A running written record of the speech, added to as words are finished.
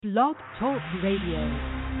Blog Talk Radio.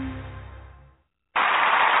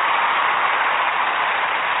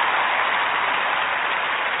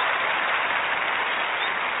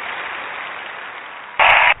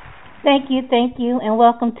 Thank you, and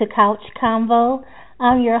welcome to Couch KonVo.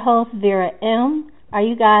 I'm your host, Vera M. Are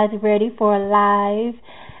you guys ready for a live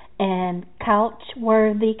and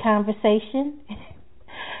couch-worthy conversation?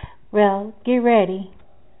 Well, get ready.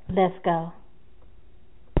 Let's go.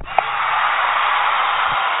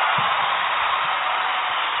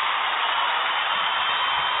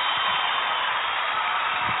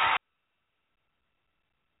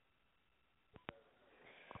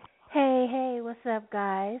 Hey, what's up,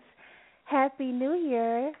 guys? Happy New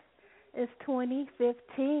Year. It's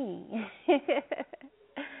 2015.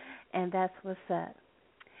 And that's what's up.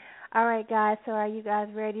 All right, guys, so are you guys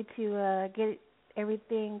ready to get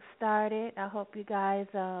everything started? I hope you guys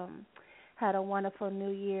had a wonderful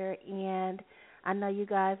New Year, and I know you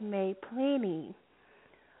guys made plenty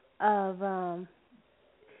of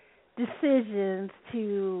decisions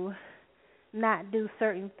to not do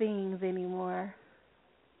certain things anymore.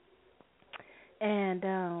 And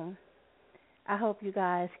I hope you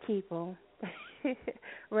guys keep them.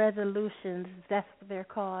 Resolutions, that's what they're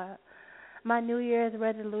called. My New Year's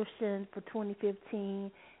resolution for 2015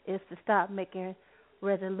 is to stop making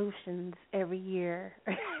resolutions every year.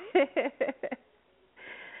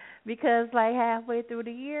 Because like halfway through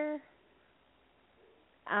the year,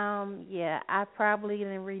 I probably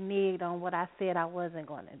reneged on what I said I wasn't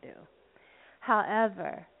going to do.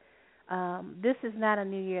 However, this is not a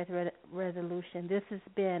New Year's resolution. This has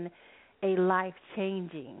been a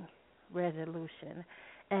life-changing resolution,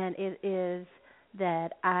 and it is that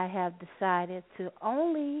I have decided to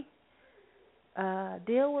only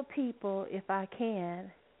deal with people, if I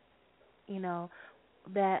can,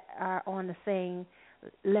 that are on the same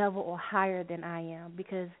level or higher than I am,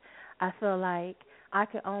 because I feel like I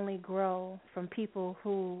can only grow from people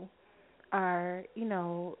who are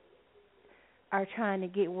trying to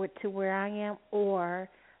get to where I am, or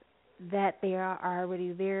that they are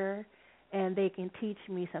already there and they can teach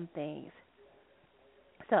me some things.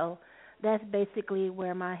 So that's basically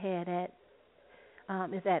where my head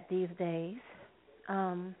is at these days.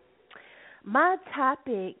 My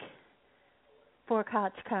topic for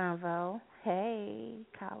Couch KonVo, hey,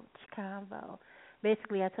 Couch KonVo.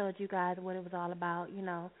 Basically, I told you guys what it was all about,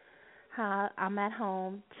 how I'm at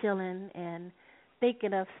home chilling and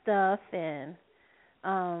thinking of stuff, and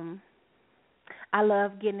I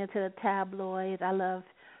love getting into the tabloids. I love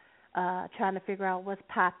trying to figure out what's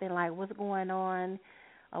popping, like what's going on,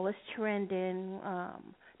 what's trending,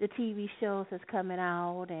 the TV shows that's coming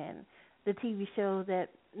out, and the TV shows that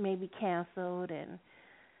may be canceled, and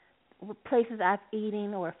places I've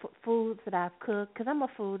eaten or foods that I've cooked, because I'm a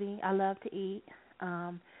foodie. I love to eat.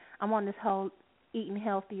 I'm on this whole eating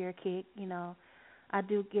healthier kick, I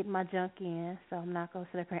do get my junk in, so I'm not going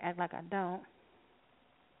to sit up here and act like I don't.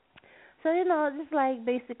 So, just like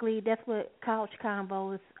basically that's what Couch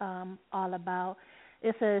KonVo is all about.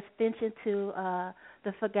 It's an extension to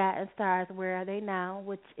the Forgotten Stars, Where Are They Now?,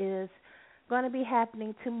 which is going to be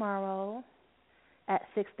happening tomorrow at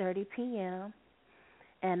 6:30 p.m.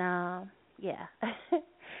 And,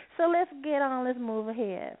 so let's move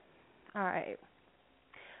ahead. All right.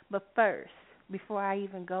 But first, before I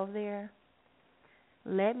even go there,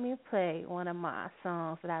 let me play one of my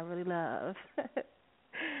songs that I really love.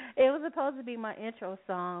 It was supposed to be my intro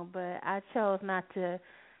song, but I chose not to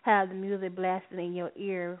have the music blasting in your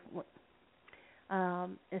ear.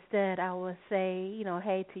 Instead, I would say,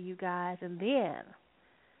 hey to you guys, and then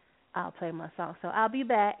I'll play my song. So I'll be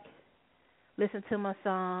back, listen to my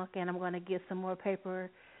song, and I'm going to get some more papers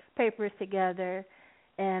together.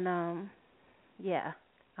 And,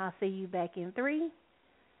 I'll see you back in 3.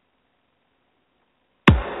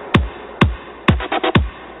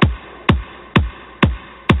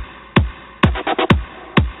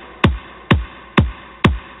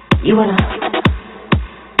 You wanna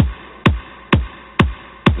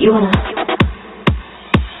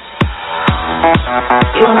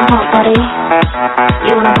hot body?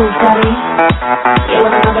 You wanna boost body? You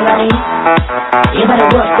wanna another body? You better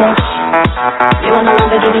work, bitch. You wanna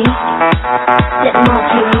Lamborghini? Sit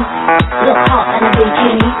martini, look hot in a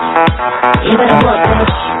bikini. You better work,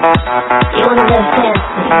 bitch. You wanna live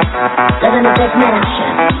fancy, live in a big mansion,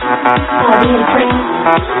 partying free.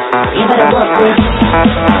 You better work, bitch.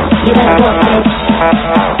 You better work, bitch.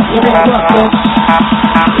 You better work, bitch.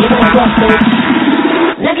 You better work, bitch.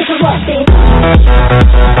 Now get to work, bitch. Now get to work, bitch.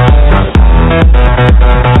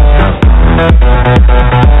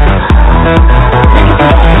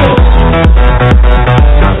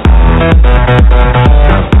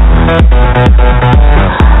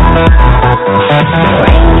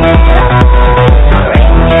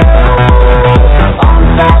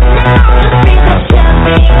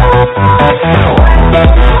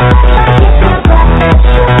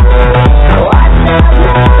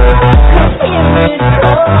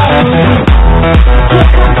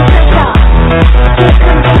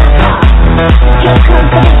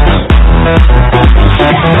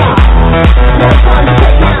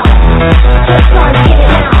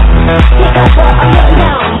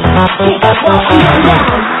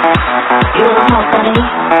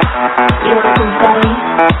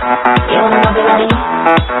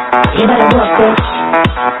 You better work, bitch.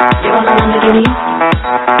 You're on a Lamborghini,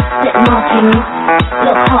 sip martini,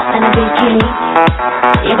 look hot in a bikini.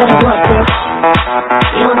 You better work, bitch.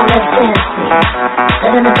 You wanna live fancy,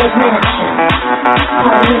 live in a big mansion,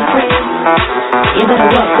 party and free. You better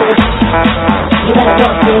work, bitch. You better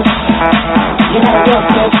work, bitch. You better work,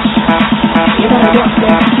 bitch. You better work,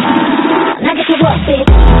 bitch. Now get to work, bitch.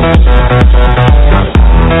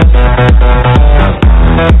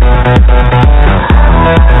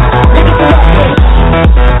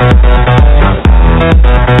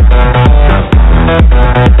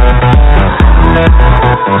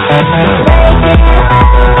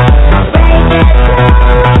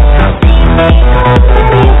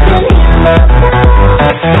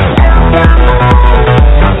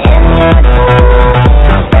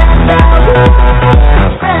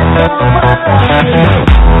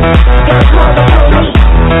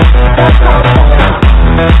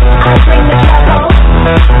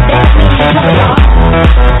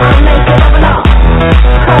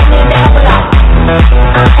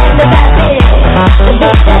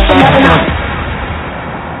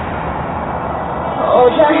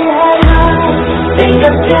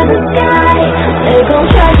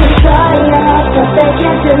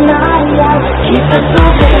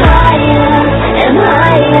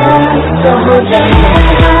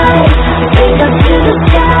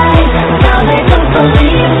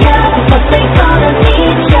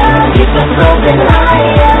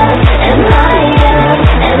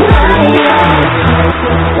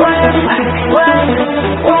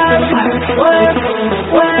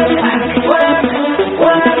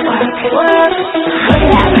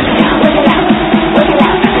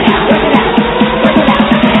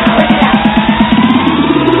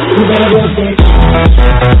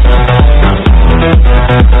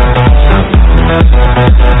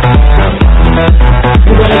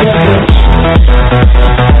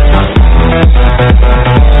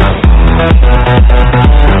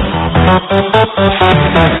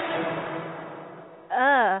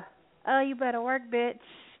 You better work, bitch.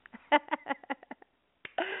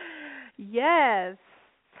 Yes.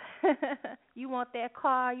 You want that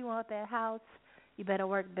car, you want that house, you better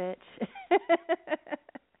work, bitch.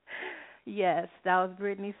 Yes, that was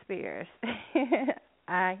Britney Spears.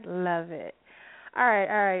 I love it. All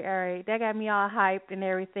right. That got me all hyped and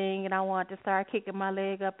everything, and I want to start kicking my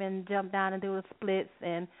leg up and jump down and do the splits.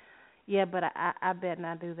 And yeah, but I better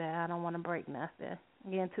not do that. I don't want to break nothing.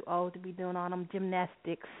 I'm getting too old to be doing all them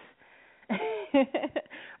gymnastics.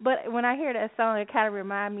 But when I hear that song, it kind of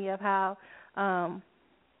reminds me of how I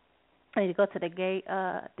need to go to the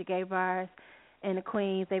gay bars and the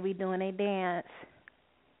queens. They be doing their dance.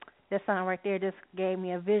 That song right there just gave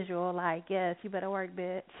me a visual. Like, yes, you better work,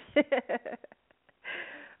 bitch.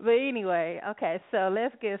 But anyway, okay. So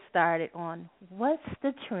let's get started on what's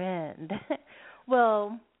the trend.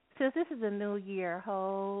 Well, since this is a new year,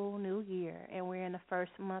 whole new year, and we're in the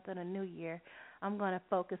first month of the new year, I'm going to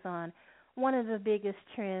focus on one of the biggest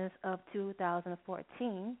trends of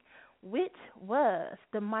 2014, which was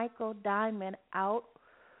the Michael Diamond Out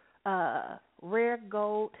rare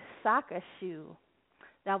gold soccer shoe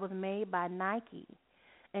that was made by Nike,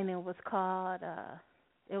 and it was called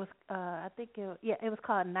it was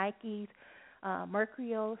called Nike's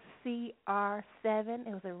Mercurial CR7.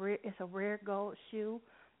 It's a rare gold shoe,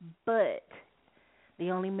 but they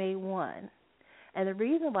only made one, and the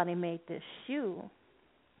reason why they made this shoe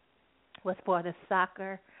was for the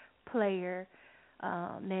soccer player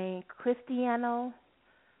named Cristiano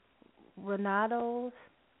Ronaldo.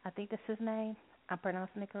 I think that's his name. I'm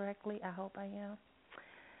pronouncing it correctly. I hope I am.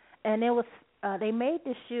 And it was they made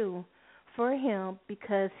the shoe for him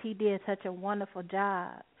because he did such a wonderful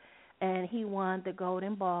job, and he won the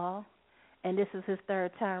Golden Ball, and this is his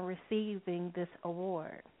third time receiving this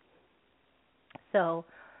award. So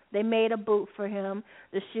they made a boot for him.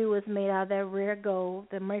 The shoe is made out of that rare gold,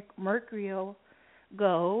 the Mercurial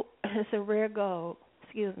gold. It's a rare gold.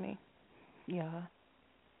 Excuse me. Yeah.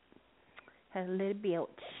 Has a little bilge.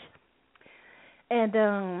 And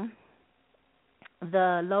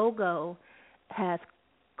the logo has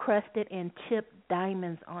crusted and chipped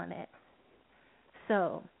diamonds on it.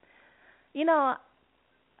 So,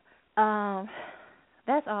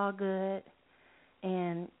 that's all good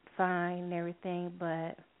and fine and everything,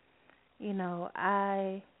 but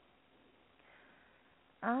I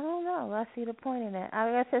don't know. I see the point in that.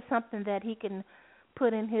 I guess it's something that he can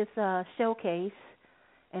put in his showcase,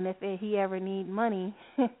 and if he ever need money,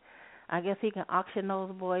 I guess he can auction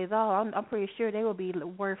those boys off. I'm pretty sure they will be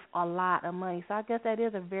worth a lot of money. So I guess that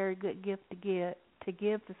is a very good gift to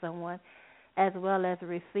give to someone, as well as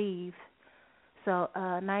receive. So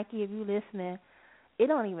Nike, if you listening, It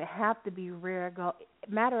don't even have to be rare gold.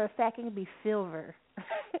 Matter of fact, it can be silver.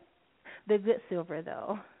 The good silver,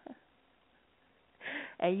 though.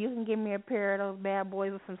 And you can give me a pair of those bad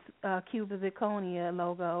boys with some Cuba zirconia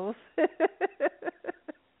logos.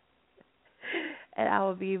 And I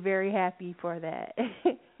will be very happy for that.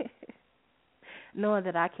 Knowing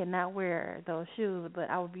that I cannot wear those shoes, but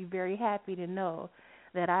I would be very happy to know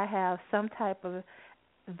that I have some type of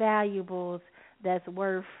valuables that's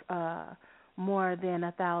worth more than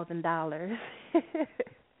 $1,000.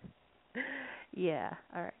 Yeah,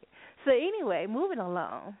 all right. So anyway, moving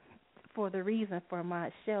along, for the reason for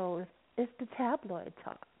my show is the tabloid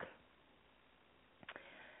talk.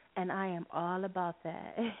 And I am all about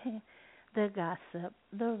that. The gossip,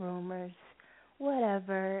 the rumors,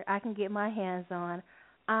 whatever I can get my hands on,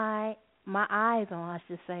 my eyes on, I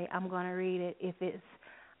should say, I'm going to read it if it's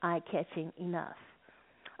eye-catching enough.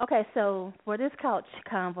 Okay, so for this Couch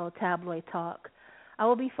Convo tabloid talk, I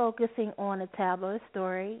will be focusing on a tabloid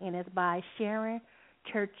story, and it's by Sharon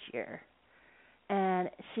Churchier, and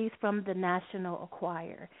she's from the National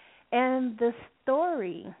Enquirer. And the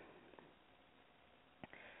story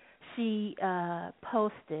she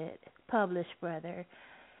published,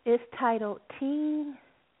 is titled Teen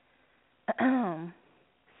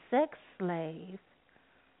Sex Slave.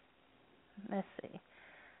 Let's see.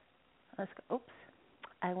 Let's go. Oops.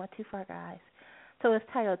 I went too far, guys. So it's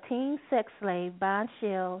titled Teen Sex Slave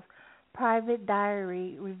Bombshells Private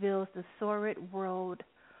Diary Reveals the Sordid World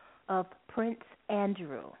of Prince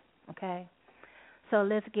Andrew. Okay? So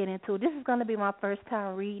let's get into it. This is going to be my first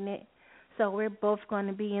time reading it. So we're both going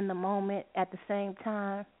to be in the moment at the same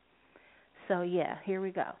time. So, yeah, here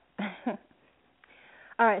we go.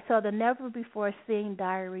 All right, so the never-before-seen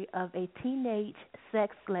diary of a teenage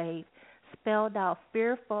sex slave spelled out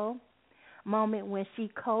fearful moment when she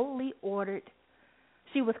was coldly ordered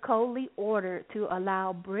to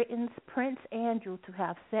allow Britain's Prince Andrew to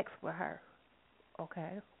have sex with her.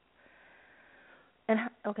 Okay. And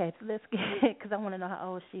okay, so let's get, because I want to know how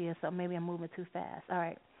old she is, so maybe I'm moving too fast. All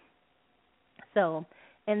right. So,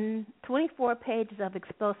 in 24 pages of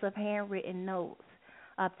explosive handwritten notes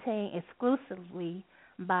obtained exclusively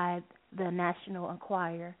by the National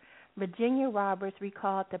Enquirer, Virginia Roberts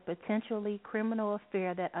recalled the potentially criminal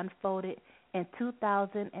affair that unfolded in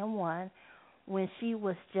 2001 when she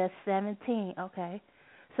was just 17. Okay,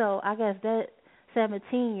 so I guess that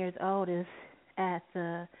 17 years old is at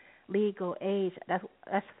the legal age. That's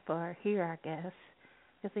for here, I guess.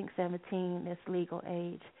 I think 17 is legal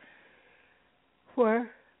age for,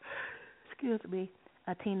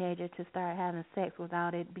 a teenager to start having sex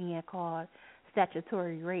without it being called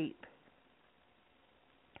statutory rape.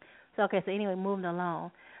 So, okay, so anyway, moving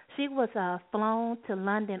along. She was flown to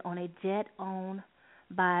London on a jet owned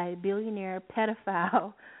by billionaire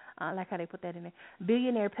pedophile, I like how they put that in there,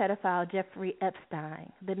 billionaire pedophile Jeffrey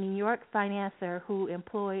Epstein, the New York financier who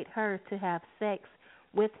employed her to have sex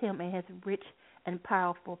with him and his rich and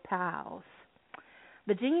powerful pals.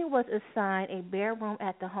 Virginia was assigned a bedroom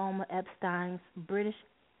at the home of Epstein's British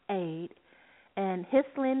aide, and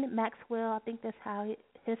Ghislaine Maxwell, I think that's how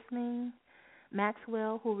Ghislaine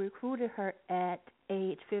Maxwell, who recruited her at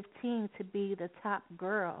age 15 to be the top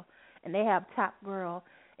girl, and they have top girl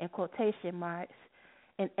in quotation marks,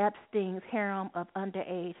 in Epstein's harem of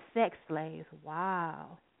underage sex slaves.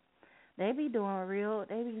 Wow. They be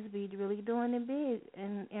just be really doing it big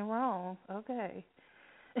and wrong. Okay.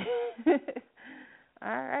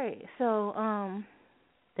 All right. So,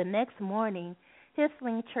 the next morning,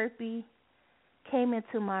 Ghislaine Chirpy came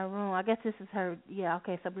into my room. I guess this is her. Yeah,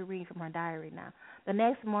 okay, so we're reading from her diary now. The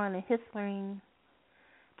next morning, Ghislaine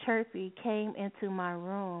Chirpy came into my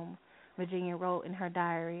room, Virginia wrote in her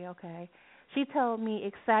diary, okay. She told me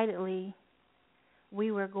excitedly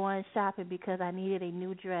we were going shopping because I needed a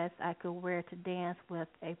new dress I could wear to dance with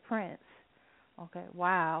a prince. Okay,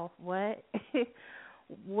 wow, what?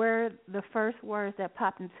 Were the first words that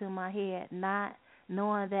popped into my head, not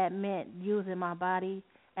knowing that meant using my body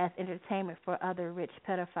as entertainment for other rich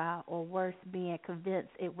pedophile, or worse, being convinced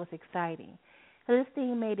it was exciting. This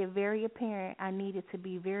thing made it very apparent I needed to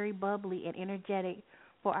be very bubbly and energetic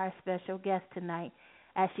for our special guest tonight,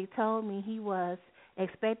 as she told me he was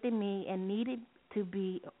expecting me and needed to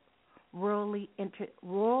be royally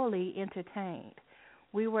entertained.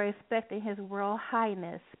 We were expecting His Royal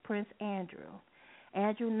Highness, Prince Andrew.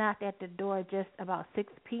 Andrew knocked at the door just about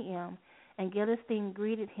 6 p.m., and Gildersleeve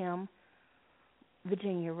greeted him,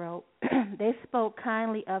 Virginia wrote. They spoke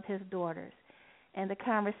kindly of his daughters, and the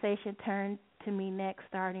conversation turned to me next,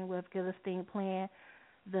 starting with Gildersleeve playing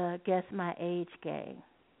the Guess My Age game.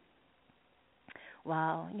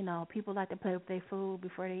 Wow, people like to play with their food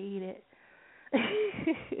before they eat it.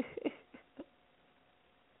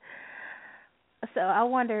 So I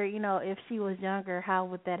wonder, if she was younger, how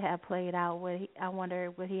would that have played out? I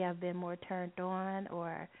wonder, would he have been more turned on,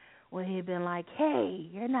 or would he have been like, "Hey,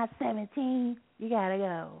 you're not 17, you gotta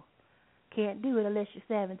go. Can't do it unless you're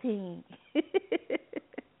 17."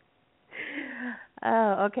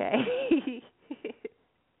 Oh, okay.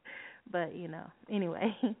 But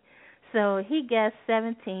anyway. So he guessed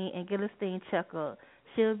 17, and Gillistein chuckled.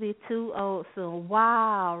 She'll be too old soon.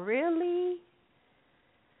 Wow, really?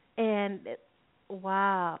 And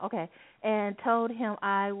wow, okay. And told him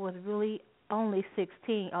I was really only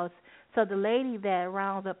 16. Oh, so the lady that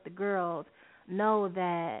rounds up the girls know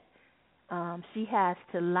that she has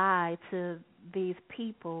to lie to these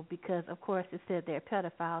people because, of course, it said they're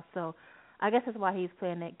pedophiles. So I guess that's why he's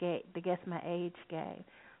playing that game, the guess my age game.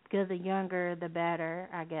 Because the younger, the better,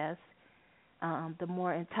 I guess. The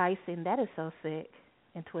more enticing. That is so sick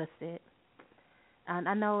and twisted. And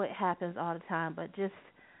I know it happens all the time, but just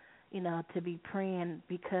to be preying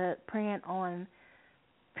on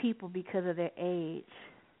people because of their age.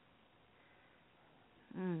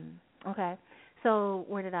 Okay. So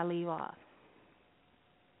where did I leave off?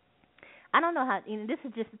 I don't know how. This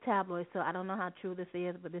is just a tabloid, so I don't know how true this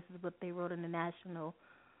is, but this is what they wrote in the National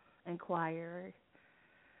Enquirer.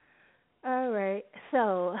 All right.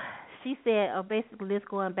 So she said, basically, just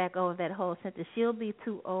going back over that whole sentence, she'll be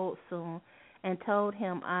too old soon, and told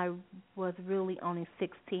him I was really only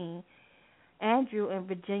 16. Andrew and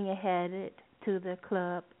Virginia headed to the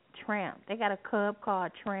club Tramp. They got a club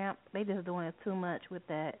called Tramp. They just doing it too much with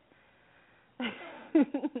that.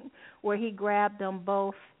 Where he grabbed them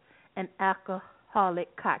both an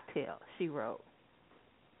alcoholic cocktail, she wrote.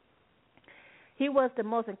 He was the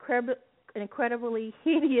most incredibly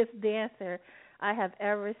hideous dancer I have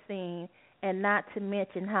ever seen, and not to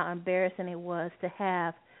mention how embarrassing it was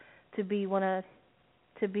to be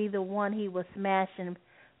the one he was smashing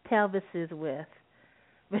pelvises with.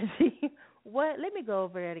 But what? Let me go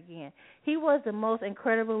over that again. He was the most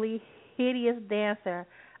incredibly hideous dancer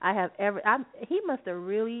I have ever. He must have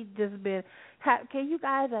really just been. Can you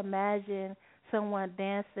guys imagine someone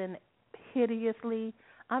dancing hideously?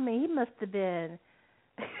 I mean, he must have been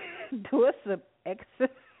doing some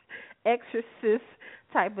exorcist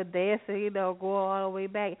type of dancing, going all the way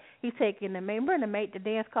back. He's taking remember the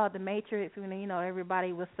dance called the Matrix when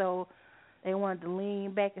everybody was so they wanted to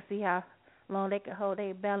lean back and see how long they could hold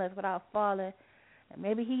their balance without falling. And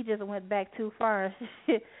maybe he just went back too far.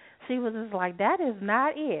 She was just like, that is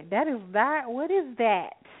not it. That is not, what is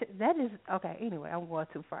that? That is, okay, anyway, I'm going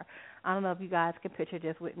too far. I don't know if you guys can picture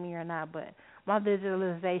this with me or not, but my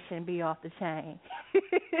visualization be off the chain.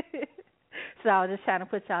 So I was just trying to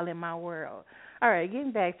put y'all in my world. All right,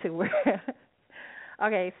 getting back to where.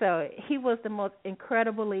 Okay, so he was the most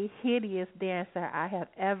incredibly hideous dancer I have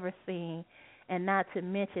ever seen, and not to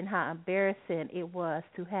mention how embarrassing it was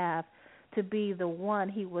to be the one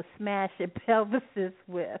he was smashing pelvises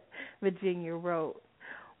with, Virginia wrote.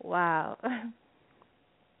 Wow.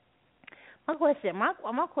 My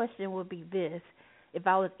question would be this: if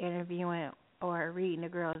I was interviewing or reading a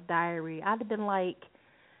girl's diary, I'd have been like,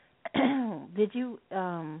 did you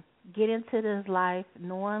get into this life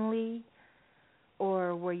knowingly,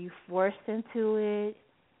 or were you forced into it?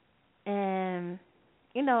 And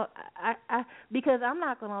I because I'm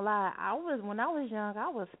not gonna lie, when I was young, I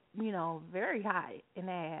was very hot in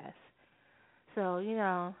the ass. So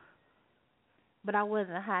but I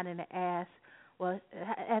wasn't hot in the ass. Well,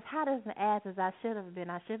 as hot as the ass as I should have been.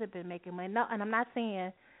 I should have been making money. No, and I'm not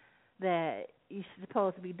saying that you're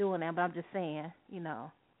supposed to be doing that, but I'm just saying,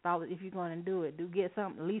 if you're going to do it, get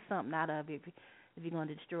something, at least something out of it. If you're going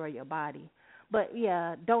to destroy your body. But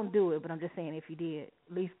yeah, don't do it. But I'm just saying, if you did,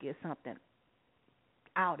 at least get something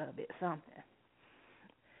out of it, something.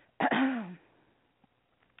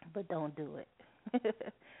 But don't do it.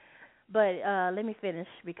 But let me finish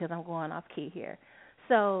because I'm going off key here.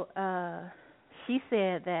 So she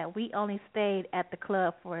said that we only stayed at the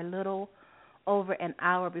club for a little over an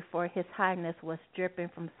hour before His Highness was dripping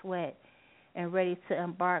from sweat and ready to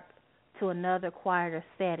embark to another quieter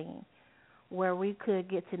setting where we could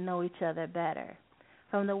get to know each other better.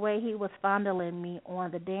 From the way he was fondling me on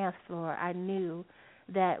the dance floor, I knew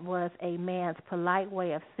that was a man's polite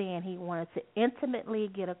way of saying he wanted to intimately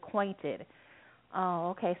get acquainted. Oh,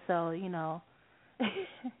 okay, so,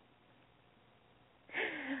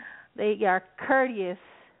 they are courteous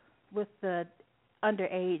with the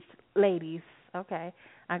underage ladies. Okay,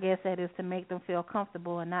 I guess that is to make them feel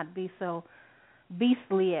comfortable and not be so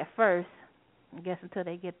beastly at first, I guess, until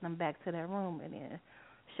they get them back to their room and then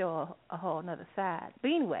show a whole other side. But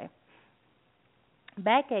anyway,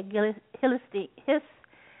 Back at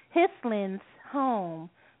Hislin's home,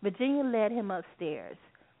 Virginia led him upstairs.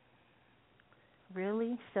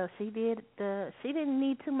 Really? So she didn't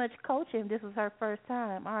need too much coaching. This was her first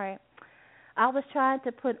time. All right. I was trying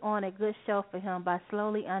to put on a good show for him by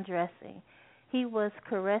slowly undressing. He was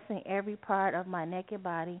caressing every part of my naked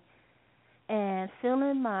body and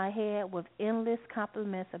filling my head with endless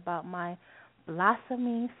compliments about my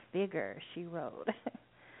blossoming figure, she wrote.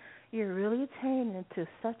 You're really turning into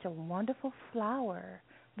such a wonderful flower,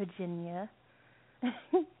 Virginia.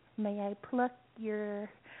 May I pluck your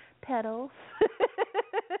petals?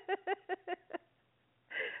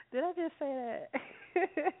 Did I just say that?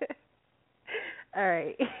 All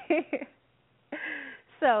right.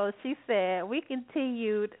 So she said we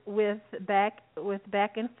continued with back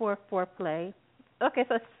and forth foreplay. Okay,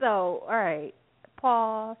 so all right.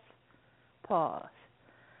 Pause.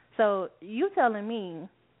 So you telling me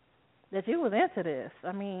that you was into this?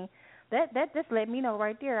 I mean, that just let me know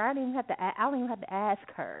right there. I don't even have to ask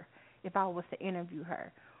her if I was to interview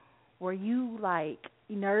her. Were you like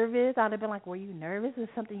nervous? I'd have been like, were you nervous? Is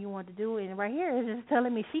something you wanted to do? And right here is just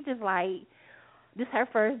telling me she just like. This her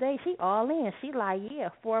first day. She all in. She like, yeah,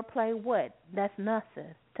 foreplay, what? That's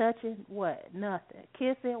nothing. Touching, what? Nothing.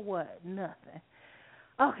 Kissing, what? Nothing.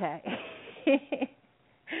 Okay.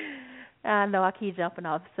 I know I keep jumping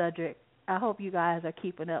off the subject. I hope you guys are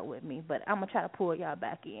keeping up with me, but I'm going to try to pull y'all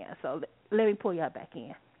back in. So let me pull y'all back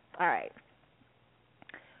in. All right.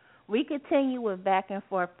 We continue with back and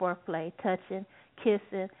forth foreplay, touching,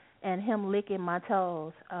 kissing, and him licking my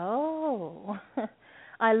toes. Oh.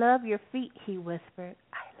 I love your feet, he whispered.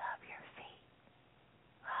 I love your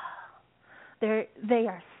feet. They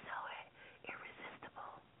are so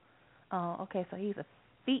irresistible. Oh, okay, so he's a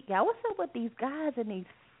feet guy. What's up with these guys and these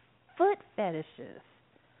foot fetishes?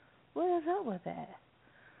 What is up with that?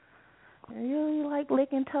 You really like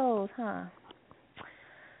licking toes, huh?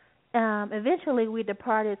 Eventually, we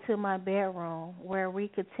departed to my bedroom, where we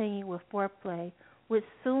continued with foreplay, which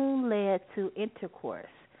soon led to intercourse.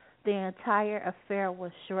 The entire affair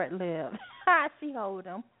was short-lived. She hold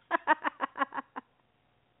him.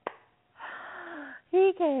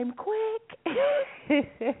 He came quick.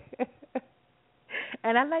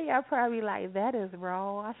 And I know y'all probably like, that is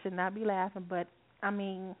wrong. I should not be laughing, but, I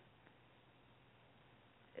mean,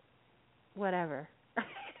 whatever.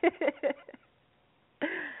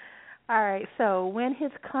 All right, so when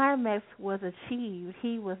his climax was achieved,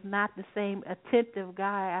 he was not the same attentive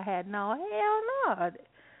guy I had known. Hell no.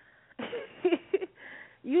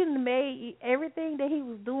 You made everything that he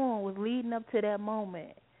was doing was leading up to that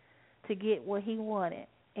moment to get what he wanted.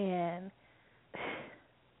 And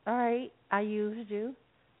all right, I used you.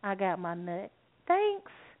 I got my nut.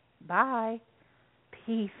 Thanks. Bye.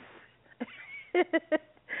 Peace.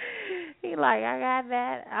 He like, I got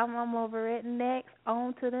that. I'm over it. Next,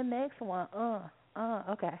 on to the next one.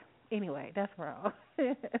 Okay. Anyway, that's wrong.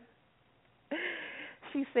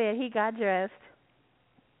 She said he got dressed,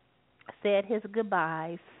 said his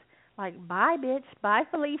goodbyes, like, bye, bitch, bye,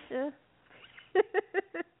 Felicia,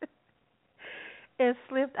 and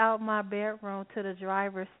slipped out my bedroom to the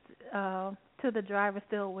driver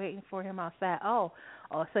still waiting for him outside. Oh,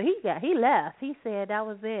 so he left. He said that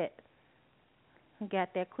was it. He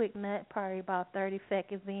got that quick nut, probably about 30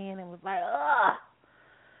 seconds in, and was like, ugh,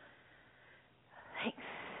 thanks,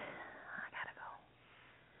 I gotta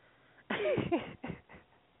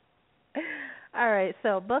go. All right,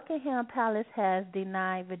 so Buckingham Palace has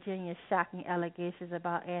denied Virginia's shocking allegations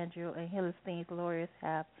about Andrew, and Hillstein's lawyers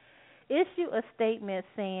have issued a statement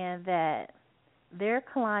saying that their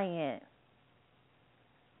client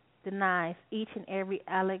denies each and every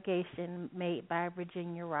allegation made by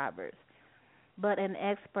Virginia Roberts. But an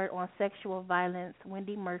expert on sexual violence,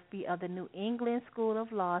 Wendy Murphy of the New England School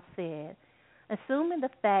of Law, said, assuming the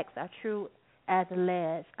facts are true as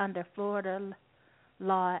alleged under Florida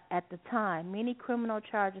law at the time, many criminal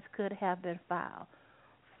charges could have been filed.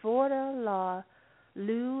 Florida law,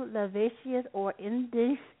 lascivious or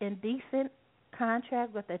indecent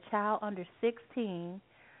contract with a child under 16.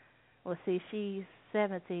 Well, see, she's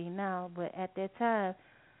 17 now, but at that time,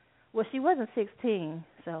 well, she wasn't 16.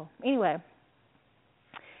 So, anyway,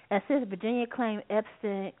 and since Virginia claimed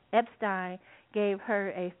Epstein gave her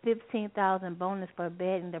a $15,000 bonus for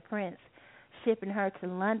bedding the prince, shipping her to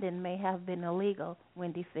London may have been illegal,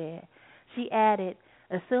 Wendy said. She added,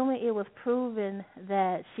 assuming it was proven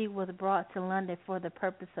that she was brought to London for the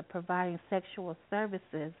purpose of providing sexual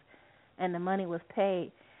services and the money was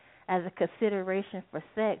paid as a consideration for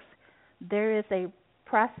sex, there is a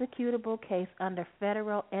prosecutable case under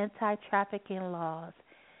federal anti-trafficking laws,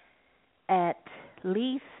 at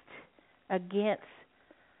least against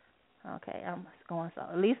Okay, I'm going so.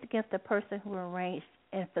 At least against the person who arranged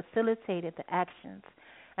and facilitated the actions,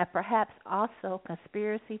 and perhaps also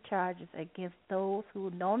conspiracy charges against those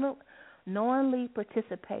who knowingly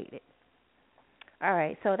participated. All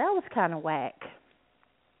right, so that was kind of whack.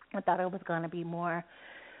 I thought it was going to be more,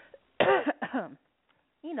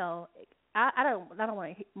 you know, I don't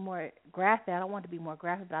want to more graphic. I don't want it to be more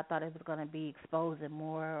graphic, but I thought it was going to be exposing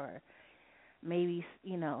more, or maybe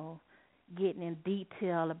getting in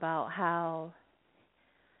detail about how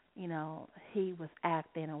he was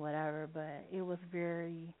acting or whatever. But it was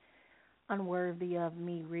very unworthy of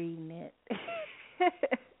me reading it.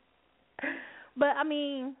 But I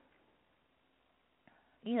mean,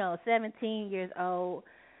 17 years old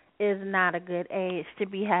is not a good age to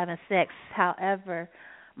be having sex. However,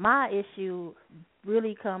 my issue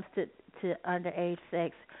really comes to underage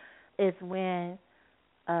sex is when,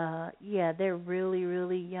 they're really,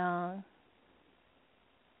 really young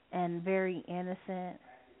and very innocent.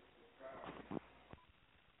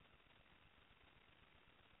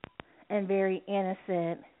 And very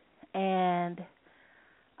innocent. And,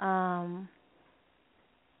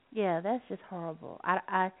 that's just horrible.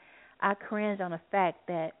 I cringe on the fact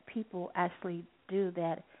that people actually do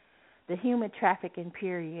that. The human trafficking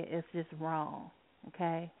period is just wrong.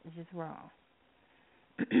 Okay, it's just wrong.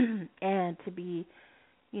 And to be,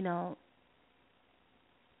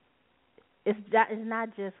 it's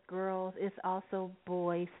not just girls; it's also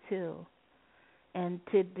boys too. And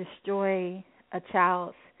to destroy a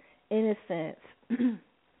child's innocence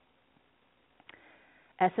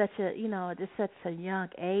at just such a young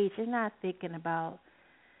age, they're not thinking about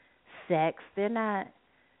sex. They're not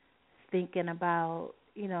thinking about,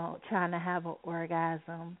 trying to have an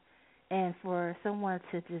orgasm. And for someone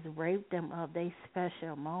to just rape them of their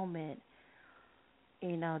special moment,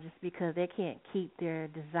 just because they can't keep their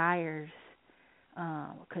desires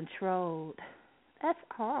controlled, that's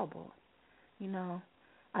horrible.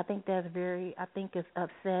 I think it's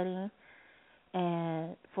upsetting.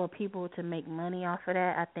 And for people to make money off of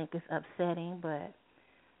that, I think it's upsetting. But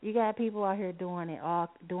you got people out here doing all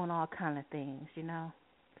kind of things. I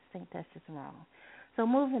think that's just wrong. So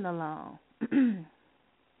moving along.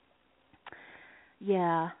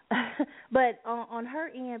 Yeah, but on her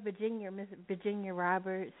end, Miss Virginia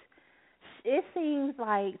Roberts, it seems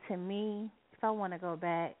like to me, if I want to go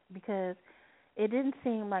back, because it didn't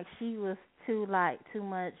seem like she was too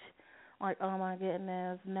much. Like, oh my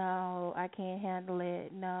goodness, no, I can't handle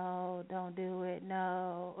it. No, don't do it.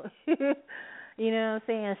 No, you know what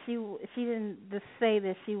I'm saying? She didn't just say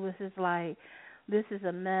that. She was just like, this is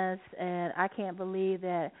a mess, and I can't believe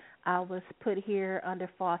that I was put here under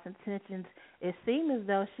false intentions. It seemed as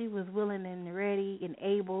though she was willing and ready and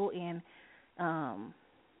able and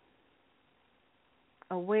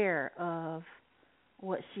aware of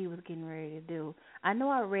what she was getting ready to do. I know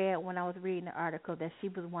I read when I was reading the article that she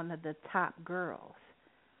was one of the top girls.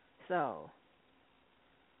 So,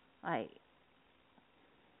 like,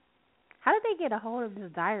 how did they get a hold of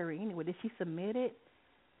this diary anyway? Did she submit it?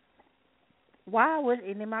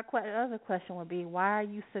 And then my other question would be, why are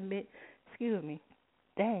you excuse me,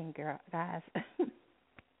 dang, girl, guys.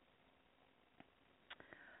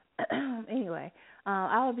 Anyway,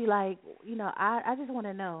 I would be like, I just want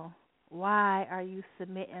to know, why are you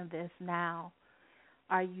submitting this now?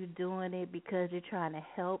 Are you doing it because you're trying to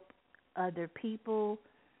help other people?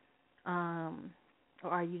 Or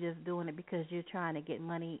are you just doing it because you're trying to get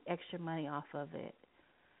extra money off of it?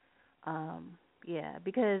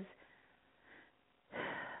 Because,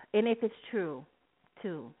 and if it's true,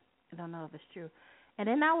 too, I don't know if it's true. And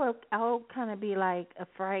then I would kind of be like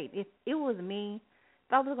afraid. If it was me,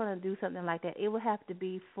 if I was going to do something like that, it would have to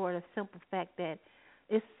be for the simple fact that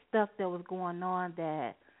it's stuff that was going on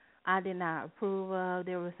that I did not approve of.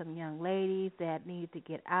 There were some young ladies that needed to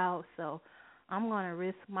get out, so I'm going to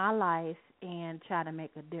risk my life and try to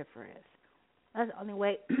make a difference. That's the only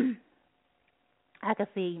way I can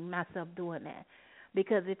see myself doing that.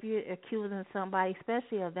 Because if you're accusing somebody,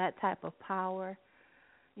 especially of that type of power,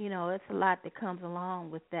 it's a lot that comes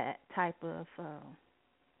along with that type of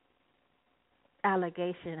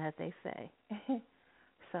allegation, as they say.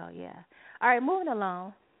 So, yeah. All right, moving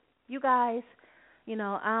along. You guys,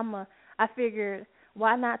 I figured,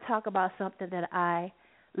 why not talk about something that I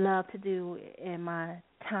love to do in my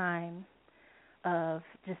time of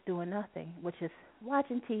just doing nothing, which is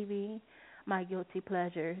watching TV, my guilty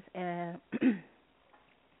pleasures. And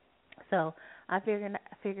so I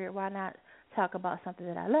figured why not talk about something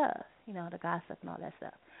that I love, the gossip and all that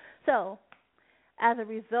stuff. So as a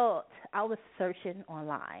result, I was searching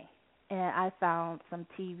online, and I found some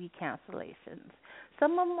TV cancellations.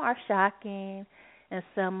 Some of them are shocking, and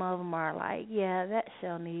some of them are like, yeah, that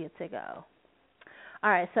show needed to go. All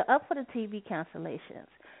right, so up for the TV cancellations.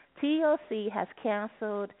 TLC has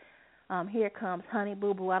canceled Here Comes Honey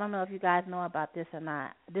Boo Boo. I don't know if you guys know about this or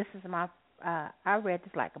not. This is I read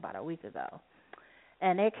this like about a week ago.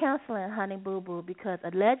 And they're canceling Honey Boo Boo because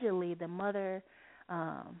allegedly the mother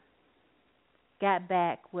got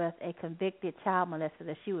back with a convicted child molester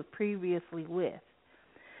that she was previously with.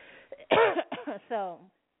 So,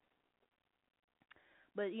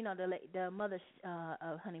 but you know, the mother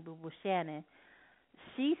of Honey Boo Boo, Shannon,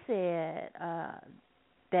 she said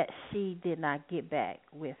that she did not get back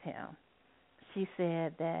with him. She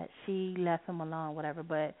said that she left him alone, whatever.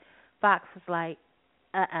 But Fox was like,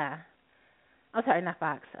 I'm sorry, not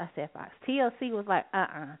Fox. I said Fox. TLC was like,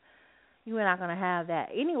 you are not going to have that.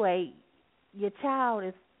 Anyway, your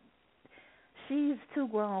child she's too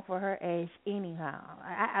grown for her age anyhow.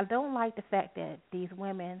 I don't like the fact that these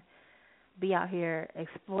women be out here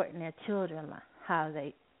exploiting their children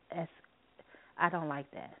I don't like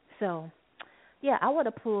that. So, yeah, I would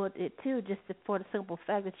have pulled it too for the simple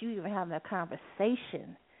fact that you even having a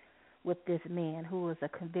conversation with this man who is a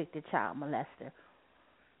convicted child molester.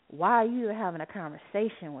 Why are you having a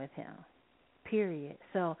conversation with him? Period.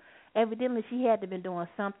 So, evidently she had to be doing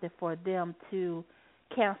something for them to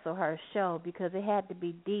cancel her show because it had to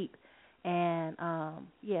be deep. And, I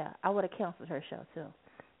would have canceled her show too.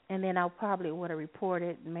 And then I probably would have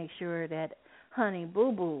reported and make sure that Honey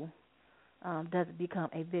Boo Boo doesn't become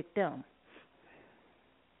a victim.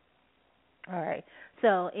 All right.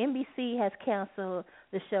 So NBC has canceled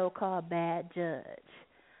the show called Bad Judge.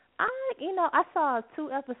 I saw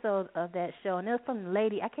 2 episodes of that show, and it was from the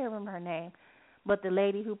lady, I can't remember her name, but the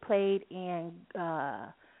lady who played in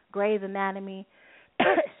Grey's Anatomy,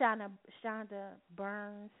 Shonda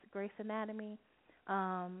Burns, Grey's Anatomy.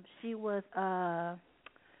 She was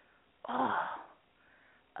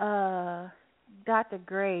Dr.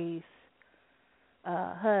 Grey's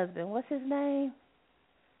husband. What's his name?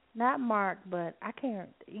 Not Mark, but I can't.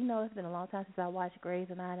 It's been a long time since I watched Grey's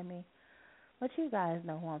Anatomy. But you guys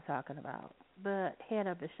know who I'm talking about. The head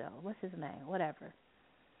of the show. What's his name? Whatever.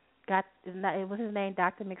 Was his name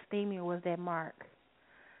Dr. McSteamy or was that Mark?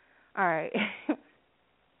 All right.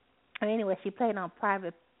 Anyway, she played on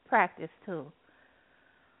Private Practice too.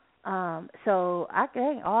 So I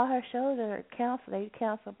think all her shows are canceled. They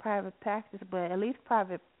canceled Private Practice, but at least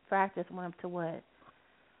Private Practice went up to what?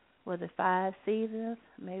 Was it 5 seasons?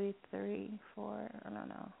 Maybe 3, 4? I don't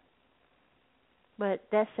know. But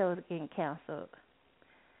that show is getting canceled.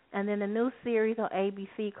 And then the new series on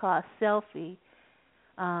ABC called Selfie,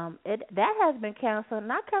 that has been canceled,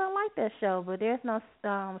 and I kind of like that show, but there's no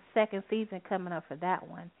second season coming up for that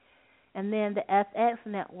one. And then the FX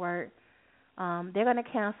network, they're going to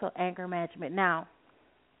cancel Anger Management. Now,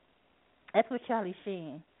 that's with Charlie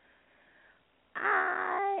Sheen.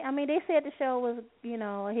 I mean, they said the show was,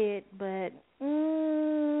 a hit, but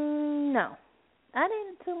no. I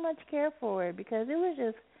didn't too much care for it because it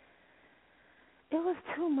was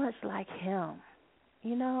too much like him.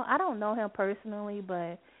 I don't know him personally,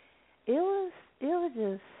 but it was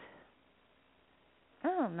just, I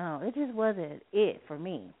don't know. It just wasn't it for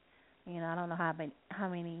me. I don't know how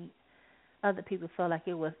many other people felt like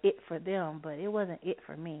it was it for them, but it wasn't it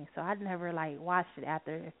for me. So I never watched it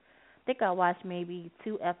after. I think I watched maybe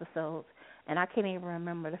 2 episodes, and I can't even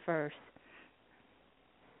remember the first.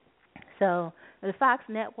 So the Fox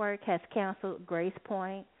Network has canceled Grace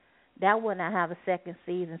Point. That will not have a second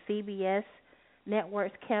season. CBS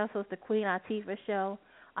Networks cancels the Queen Latifah show.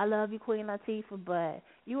 I love you, Queen Latifah, but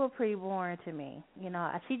you were pretty boring to me.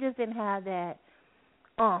 She just didn't have that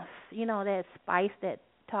that spice that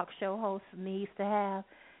talk show host needs to have.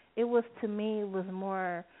 It was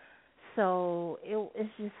more so. It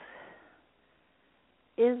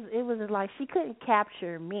was like she couldn't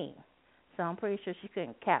capture me. So I'm pretty sure she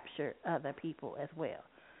couldn't capture other people as well.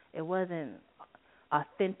 It wasn't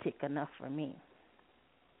authentic enough for me.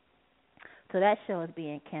 So that show is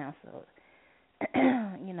being canceled.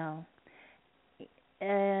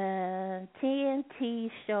 And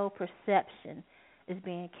TNT show Perception is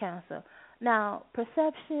being canceled. Now,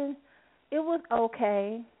 Perception, it was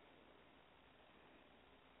okay.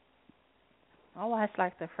 I watched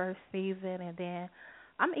the first season, and then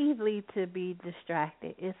I'm easily to be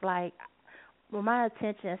distracted. It's like, well, my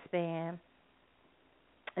attention span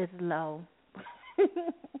is low.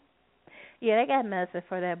 Yeah, they got nothing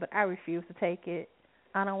for that, but I refuse to take it.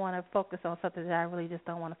 I don't want to focus on something that I really just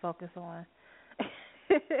don't want to focus on.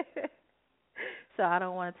 So I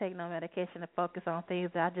don't want to take no medication to focus on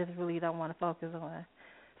things that I just really don't want to focus on.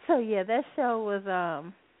 So yeah, that show was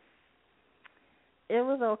it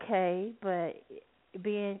was okay, but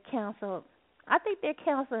being canceled. I think they're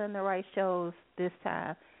canceling the right shows this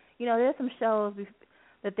time. You know, there's some shows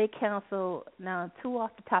that they cancel now. Two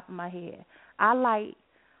off the top of my head. Um,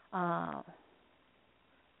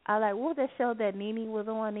 I like what was that show that Nene was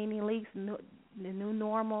on? Nene Leakes, The New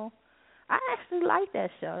Normal. I actually liked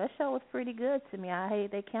that show. That show was pretty good to me. I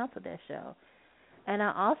hate they canceled that show. And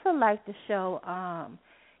I also liked the show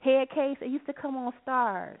Head Case. It used to come on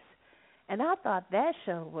Stars. And I thought that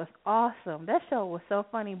show was awesome. That show was so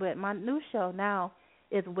funny. But my new show now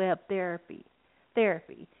is Web Therapy.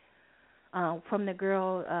 From the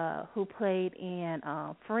girl who played in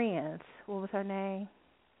Friends. What was her name?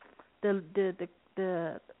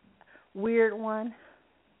 The weird one.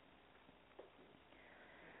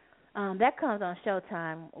 That comes on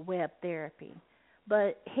Showtime, Web Therapy.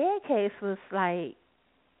 But Head Case was like,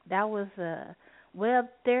 that was a Web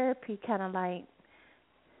Therapy kind of like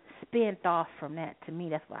spin off from that to me.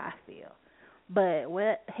 That's what I feel. But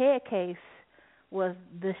Head Case was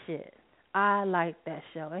the shit. I liked that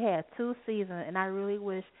show. It had 2 seasons, and I really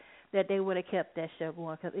wish that they would have kept that show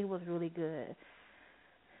going because it was really good.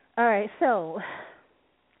 All right, so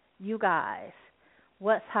you guys,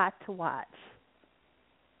 what's hot to watch?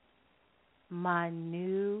 My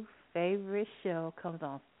new favorite show comes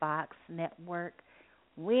on Fox Network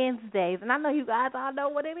Wednesdays, and I know you guys all know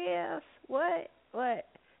what it is. What?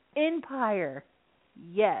 Empire.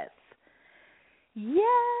 Yes,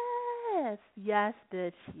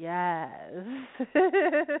 bitch, yes.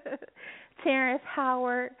 Terrence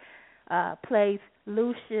Howard plays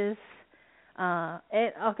Lucius.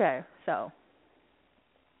 So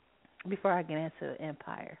before I get into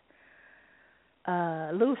Empire,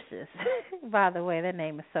 Lucius, by the way, that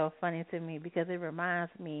name is so funny to me because it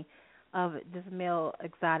reminds me of this male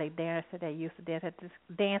exotic dancer that used to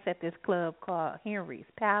dance at this club called Henry's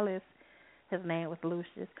Palace. His name was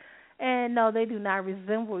Lucius. And no, they do not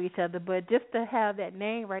resemble each other, but just to have that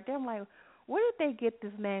name right there, I'm like, where did they get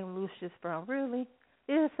this name Lucius from? Really?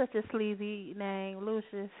 It is such a sleazy name,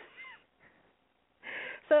 Lucius.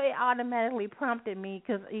 So it automatically prompted me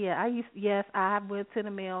because, I went to the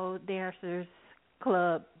male dancers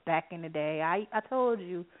club back in the day. I told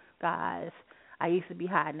you guys I used to be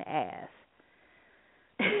hot in the ass.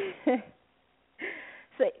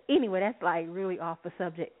 So anyway, that's like really off the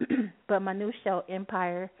subject. But my new show,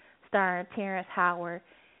 Empire, starring Terrence Howard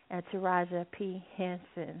and Taraji P.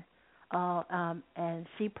 Henson, and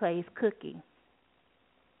she plays Cookie.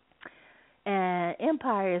 And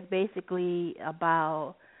Empire is basically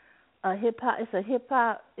about hip hop.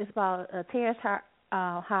 It's about Terrence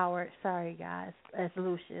Howard. Sorry, guys, as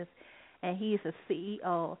Lucius, and he's the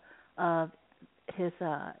CEO of his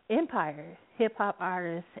Empire, hip hop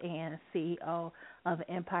artist and CEO of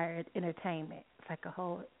Empire Entertainment. It's like a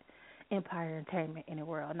whole Empire Entertainment in the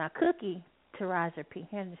world. Now, Cookie, Taraji P.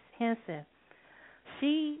 Henson,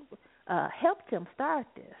 she helped him start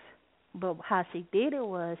this. But how she did it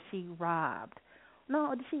was she robbed.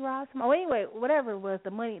 No, did she rob someone? Oh, anyway, whatever it was,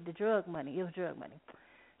 the money, the drug money. It was drug money.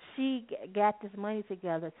 She got this money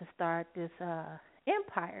together to start this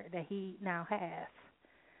empire that he now has.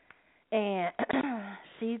 And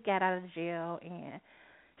she got out of jail, and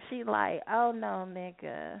she like, oh, no,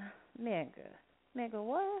 nigga,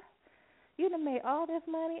 what? You done made all this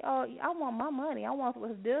money? Oh, I want my money. I want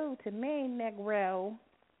what's due to me, Negro.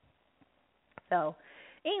 So,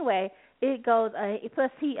 anyway, it goes.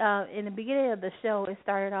 Plus, he in the beginning of the show, it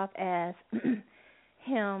started off as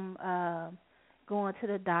him going to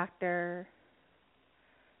the doctor,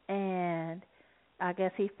 and I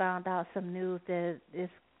guess he found out some news that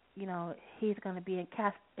he's going to be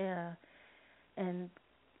in and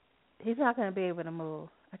he's not going to be able to move.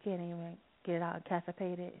 I can't even get it out.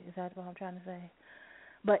 Incapacitated. Is that what I'm trying to say?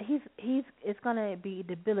 But it's going to be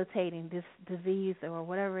debilitating, this disease or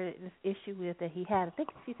whatever this issue is that he had. I think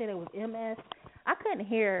she said it was MS. I couldn't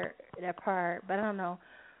hear that part, but I don't know.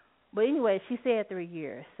 But anyway, she said 3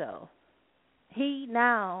 years. So he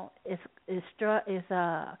now is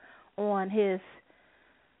on his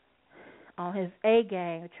A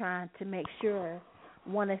game, trying to make sure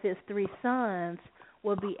one of his 3 sons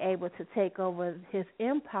will be able to take over his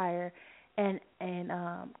empire and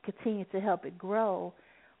continue to help it grow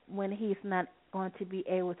when he's not going to be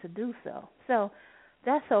able to do so. So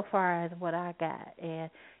that's so far as what I got. And,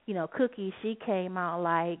 Cookie, she came out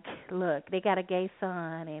like, look, they got a gay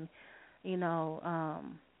son, and,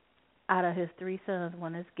 out of his 3 sons,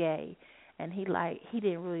 one is gay. And he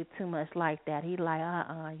didn't really too much like that. He like,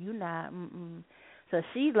 you not, So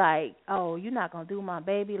she like, oh, you're not going to do my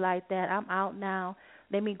baby like that. I'm out now.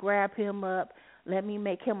 Let me grab him up, let me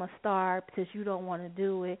make him a star because you don't want to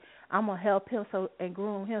do it. I'm gonna help him and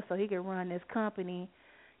groom him so he can run this company.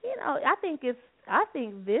 I think this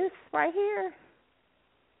right here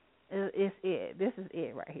is it. This is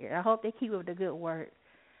it right here. I hope they keep up the good work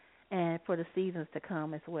and for the seasons to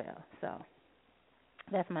come as well. So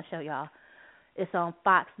that's my show, y'all. It's on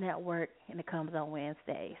Fox Network and it comes on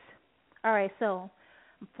Wednesdays. All right, so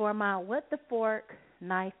for my what the fork,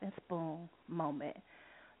 knife, and spoon moment.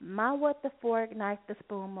 My what the fork, knife, the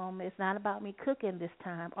spoon moment is not about me cooking this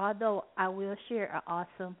time, although I will share an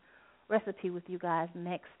awesome recipe with you guys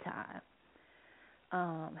next time.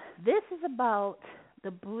 This is about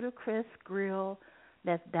the Budapest Grill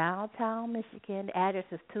that's downtown Michigan. The address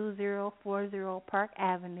is 2040 Park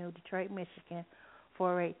Avenue, Detroit, Michigan,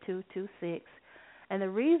 48226. And the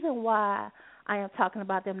reason why I am talking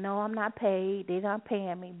about them, no, I'm not paid. They're not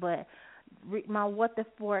paying me, but my what the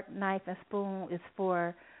fork, knife, and spoon is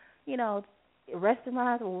for,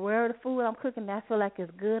 restaurants or where the food I'm cooking I feel like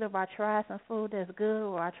it's good. If I try some food that's good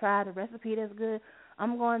or I try the recipe that's good,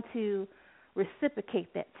 I'm going to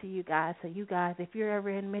reciprocate that to you guys. So you guys, if you're ever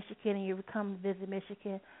in Michigan and you ever come to visit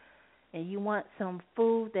Michigan and you want some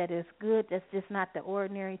food that is good, that's just not the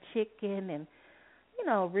ordinary chicken and,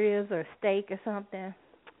 ribs or steak or something,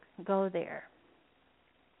 go there.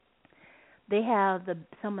 They have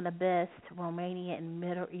some of the best Romanian and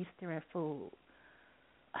Middle Eastern food.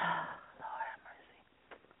 Oh, Lord have mercy.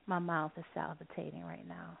 My mouth is salivating right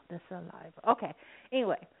now. The saliva. Okay.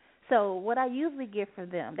 Anyway, so what I usually get from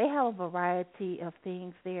them, they have a variety of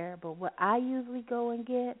things there, but what I usually go and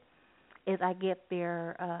get is I get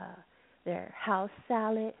their house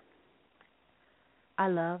salad. I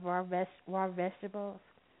love raw vegetables.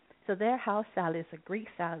 So their house salad is a Greek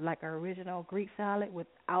salad, like an original Greek salad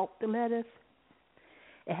without the lettuce.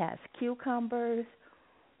 It has cucumbers,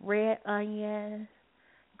 red onion,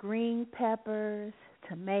 green peppers,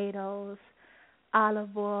 tomatoes,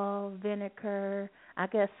 olive oil, vinegar, I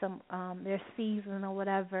guess some their seasoning or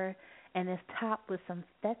whatever, and it's topped with some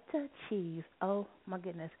feta cheese. Oh my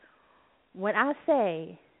goodness. When I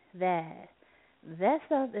say that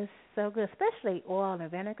stuff is so good, especially oil and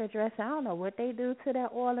vinegar dressing. I don't know what they do to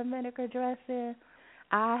that oil and vinegar dressing.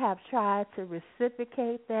 I have tried to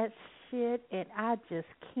reciprocate that shit, and I just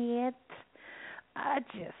can't. I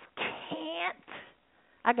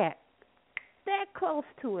got that close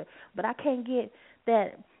to it, but I can't get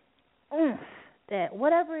that that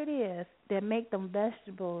whatever it is that make them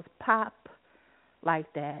vegetables pop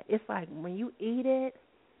like that. It's like when you eat it,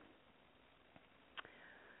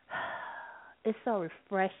 it's so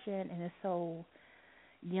refreshing and it's so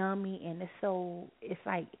yummy and it's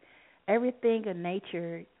like everything in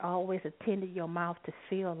nature always attended your mouth to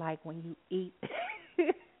feel like when you eat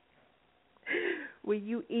when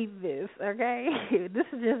you eat this, okay? This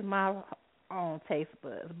is just my own taste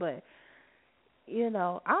buds, but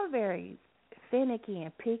I'm very finicky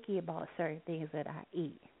and picky about certain things that I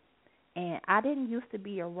eat. And I didn't used to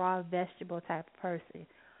be a raw vegetable type of person.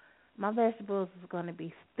 My vegetables was going to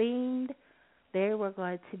be steamed. They were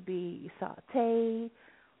going to be sautéed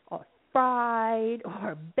or fried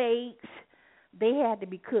or baked. They had to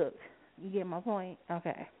be cooked. You get my point?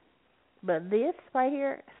 Okay. But this right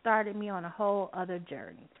here started me on a whole other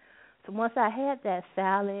journey. So once I had that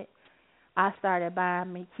salad, I started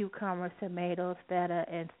buying me cucumbers, tomatoes, feta,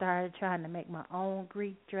 and started trying to make my own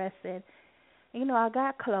Greek dressing. I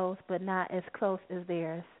got close, but not as close as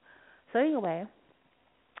theirs. So anyway,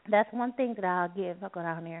 that's one thing that I'll give if I go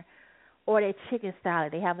down there. Or their chicken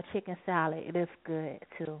salad. They have a chicken salad. It is good,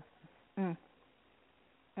 too.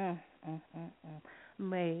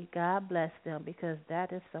 May God bless them because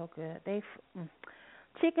that is so good.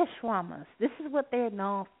 Chicken shawarmas. This is what they're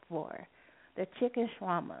known for. The chicken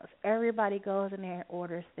shawarmas. Everybody goes in there and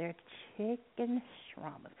orders their chicken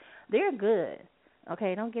shawarmas. They're good.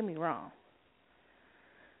 Okay, don't get me wrong.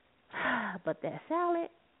 But that salad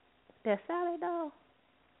though,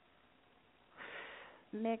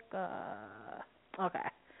 nigga. Okay.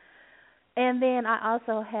 And then I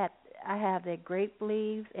have the grape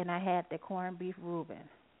leaves and I had the corned beef Reuben.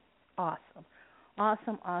 Awesome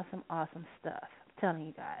stuff. I'm telling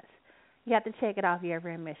you guys. You have to check it out if you're ever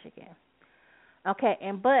in Michigan. Okay,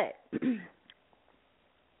 but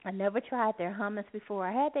I never tried their hummus before.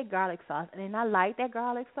 I had their garlic sauce, and I like that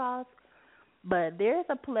garlic sauce. But there's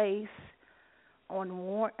a place in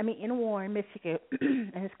Warren, Michigan,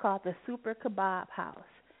 and it's called the Super Kebab House.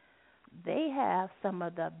 They have some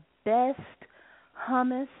of the best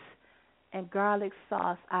hummus and garlic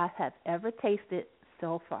sauce I have ever tasted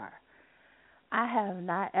so far. I have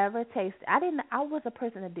not ever tasted. I was a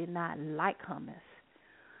person that did not like hummus.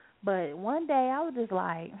 But one day I was just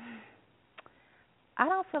like, I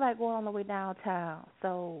don't feel like going all the way downtown.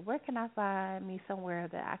 So where can I find me somewhere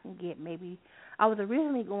that I can get maybe? I was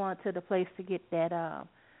originally going to the place to get that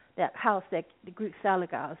house, that the Greek salad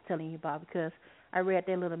guy I was telling you about, because I read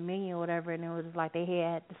their little menu or whatever, and it was like they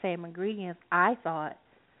had the same ingredients I thought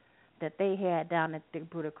that they had down at the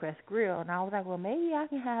Budapest Grill, and I was like, well, maybe I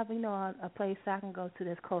can have a place I can go to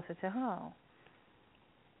that's closer to home.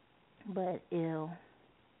 But ew.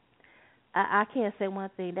 I can't say one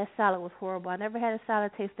thing. That salad was horrible. I never had a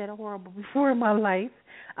salad taste that horrible before in my life.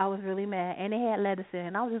 I was really mad. And they had lettuce in it.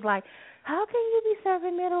 And I was just like, how can you be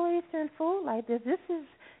serving Middle Eastern food like this?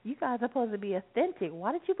 You guys are supposed to be authentic.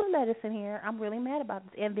 Why did you put lettuce in here? I'm really mad about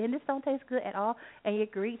this. And then this don't taste good at all. And your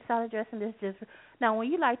Greek salad dressing, this just... Now, when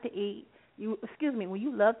you like to eat, when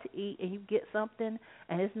you love to eat and you get something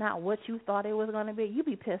and it's not what you thought it was going to be, you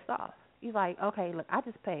be pissed off. You're like, okay, look, I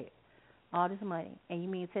just paid all this money. And you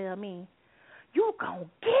mean to tell me you gonna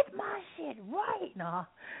get my shit right? No,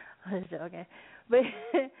 I was joking. But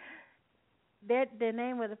the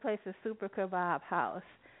name of the place is Super Kebab House,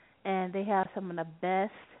 and they have some of the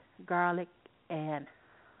best garlic and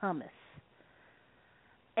hummus.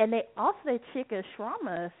 And they also their chicken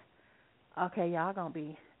shawarmas. Okay, y'all gonna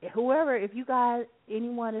be whoever. If you guys,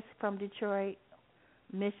 anyone is from Detroit,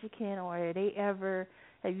 Michigan, or have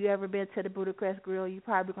you ever been to the Budapest Grill? You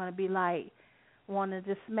probably gonna be like, want to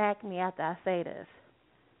just smack me after I say this.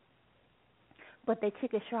 But their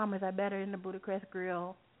chicken shawarmas are better than the Budapest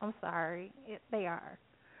Grill. I'm sorry. They are.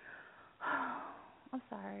 I'm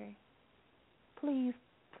sorry. Please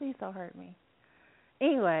don't hurt me.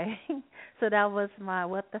 Anyway, so that was my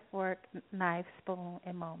what the fork, knife, spoon,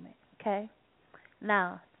 and moment. Okay?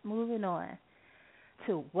 Now, moving on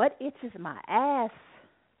to what itches my ass.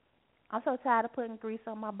 I'm so tired of putting grease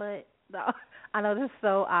on my butt. No, I know this is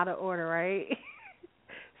so out of order, right?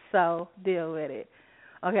 So deal with it.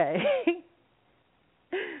 Okay.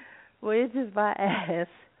 What itches my ass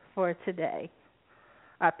for today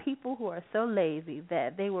are people who are so lazy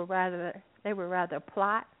that they would rather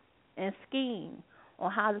plot and scheme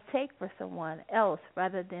on how to take for someone else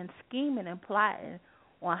rather than scheming and plotting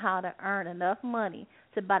on how to earn enough money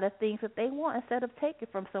to buy the things that they want instead of taking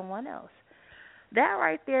from someone else. That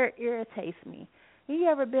right there irritates me. You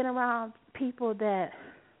ever been around people that,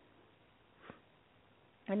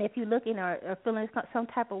 and if you're looking or feeling some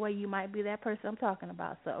type of way, you might be that person I'm talking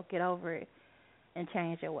about, so get over it and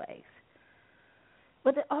change your ways.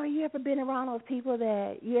 But you ever been around those people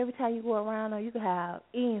that every time you go around, or you can have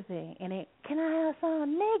anything, and can I have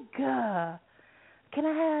some, nigga? Can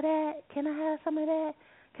I have that? Can I have some of that?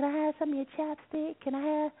 Can I have some of your chapstick? Can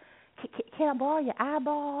I borrow your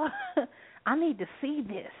eyeball? I need to see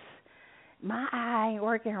this. My eye ain't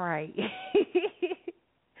working right.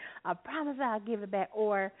 I promise I'll give it back.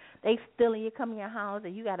 Or they stealing, you come in your house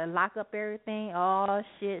and you got to lock up everything. Oh,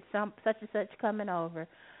 shit, such and such coming over.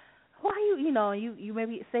 Why you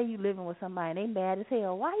maybe say you living with somebody and they mad as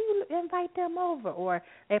hell. Why you invite them over? Or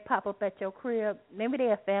they pop up at your crib. Maybe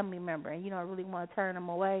they're a family member and you don't really want to turn them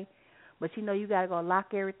away. But you got to go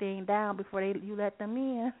lock everything down before you let them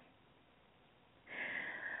in.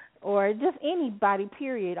 Or just anybody,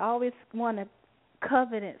 period. Always want to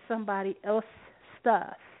covet somebody else's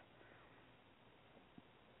stuff.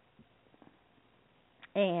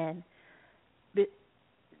 And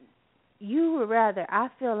you would rather, I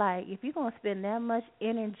feel like, if you're going to spend that much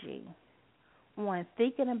energy on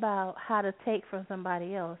thinking about how to take from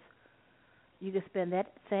somebody else, you can spend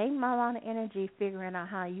that same amount of energy figuring out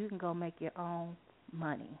how you can go make your own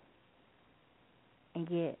money and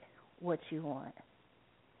get what you want.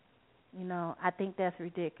 I think that's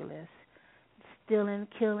ridiculous. Stealing,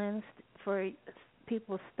 killing for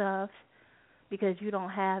people's stuff because you don't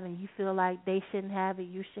have it and you feel like they shouldn't have it,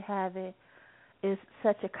 you should have it, is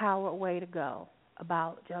such a coward way to go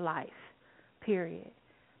about your life, period.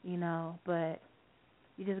 But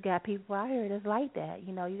you just got people out here that's like that.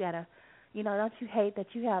 You got to, don't you hate that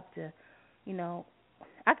you have to,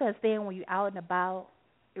 I can understand when you're out and about.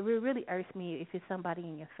 It really irks me if it's somebody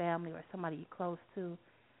in your family or somebody you're close to,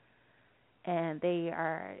 and they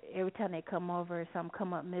every time they come over, something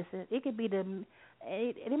come up missing. It could be they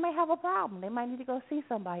might have a problem. They might need to go see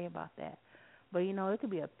somebody about that. But, it could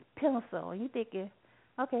be a pencil, and you're thinking,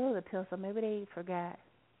 okay, it was a pencil. Maybe they forgot,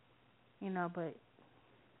 but,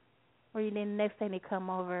 or then the next thing they come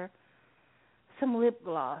over, some lip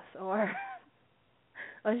gloss or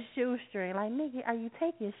a shoestring. Like, nigga, are you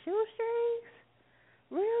taking shoestrings?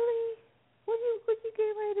 Really? What you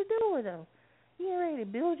getting ready to do with them? You getting ready to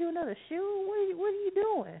build you another shoe? What are you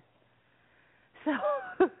doing? So,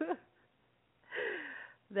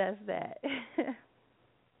 that's that.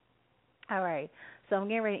 All right, so I'm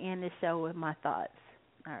getting ready to end this show with my thoughts.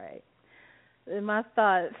 All right. In my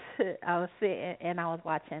thoughts, I was sitting and I was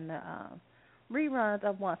watching the reruns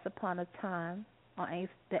of Once Upon a Time on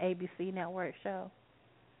the ABC network show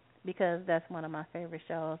because that's one of my favorite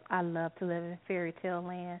shows. I love to live in fairy tale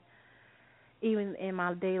land. Even in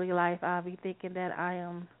my daily life, I'll be thinking that I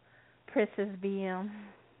am Princess VM.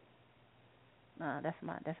 That's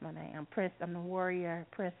my name. I'm the warrior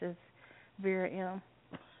Princess Vera M.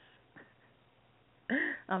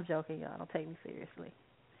 I'm joking, y'all. Don't take me seriously.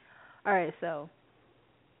 All right, so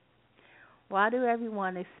why do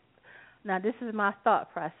everyone? Now this is my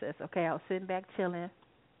thought process. Okay, I was sitting back chilling,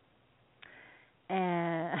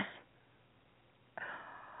 and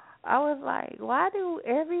I was like, why do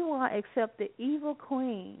everyone except the evil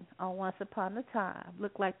queen on Once Upon a Time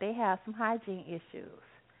look like they have some hygiene issues?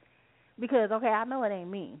 Because okay, I know it ain't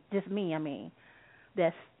me, just me. I mean,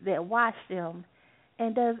 that watch them.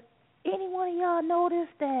 And does any one of y'all notice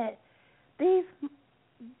that these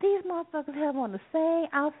motherfuckers have on the same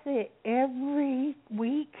outfit every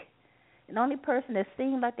week? And the only person that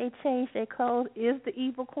seems like they change their clothes is the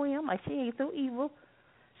evil queen. I'm like, she ain't so evil.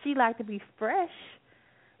 She like to be fresh.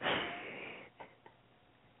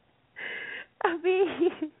 I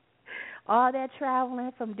mean, all that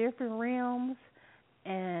traveling from different realms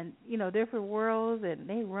and, you know, different worlds, and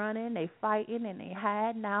they running, they fighting, and they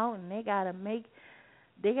hiding out, and they gotta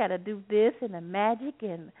do this and the magic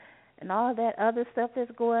and all that other stuff that's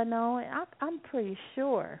going on. I'm pretty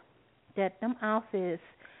sure that them outfits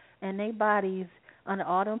and they bodies under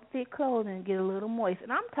all them thick clothing get a little moist.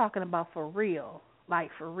 And I'm talking about for real,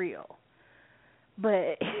 like for real.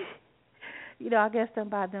 But you know, I guess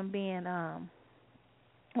about them being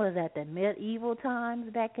what was that, the medieval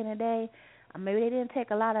times back in the day. Maybe they didn't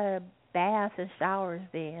take a lot of baths and showers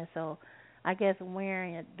then, so I guess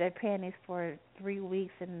wearing their panties for 3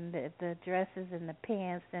 weeks and the dresses and the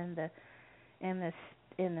pants and the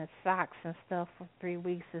socks and stuff for 3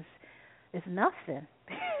 weeks is nothing.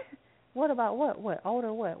 What about what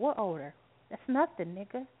older? What older? That's nothing,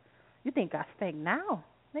 nigga. You think I stink now?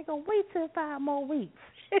 Nigga, wait till 5 more weeks.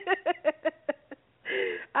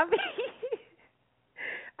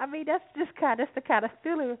 I mean that's the kind of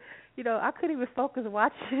feeling. You know, I couldn't even focus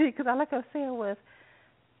watching it because like I was saying was,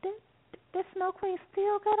 did Snow Queen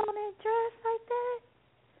still got on that dress like that?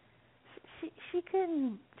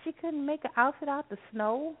 She couldn't make an outfit out the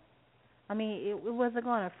snow. I mean, it wasn't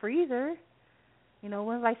going to freeze her. You know, it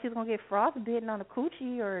wasn't like she was going to get frostbitten on the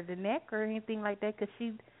coochie or the neck or anything like that because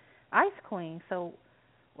she's Ice Queen. So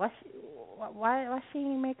why she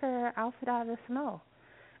didn't make her outfit out of the snow?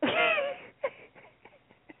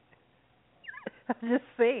 I'm just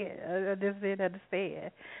saying. I just didn't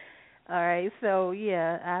understand. All right, so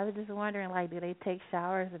yeah, I was just wondering, like, do they take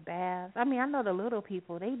showers or baths? I mean, I know the little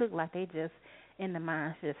people, they look like they just in the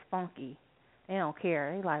mind's just funky. They don't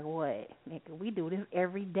care. They like, what? Nigga, we do this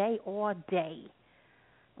every day, all day.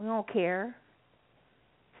 We don't care.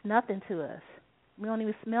 It's nothing to us. We don't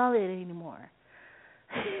even smell it anymore.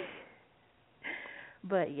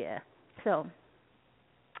 But yeah, so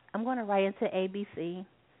I'm going to write into ABC,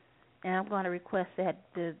 and I'm going to request that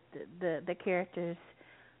the characters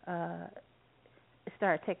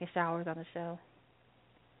start taking showers on the show.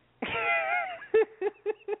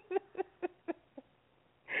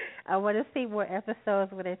 I want to see more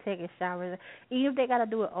episodes where they're taking showers. Even if they got to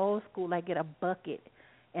do it old school, like get a bucket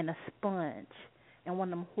and a sponge and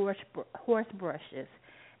one of them horse brushes,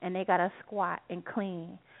 and they got to squat and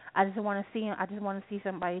clean. I just want to see 'em. I just want to see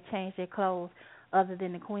somebody change their clothes other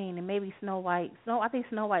than the queen, and maybe Snow White. I think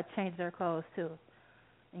Snow White changed their clothes too.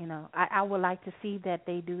 You know, I would like to see that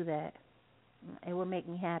they do that. It would make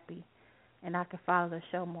me happy, and I could follow the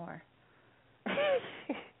show more.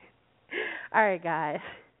 All right, guys.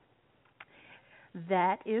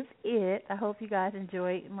 That is it. I hope you guys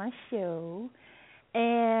enjoyed my show.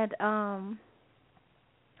 And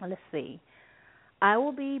let's see. I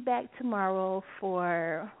will be back tomorrow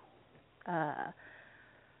for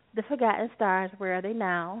The Forgotten Stars. Where are they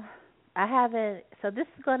now? I haven't. So this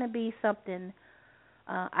is going to be something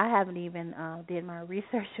I haven't even did my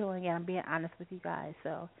research on yet. I'm being honest with you guys.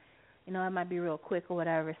 So, you know, it might be real quick or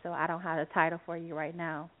whatever. So I don't have a title for you right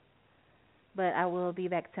now. But I will be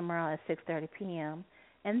back tomorrow at 6:30 p.m.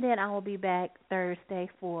 And then I will be back Thursday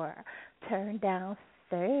for Turn Down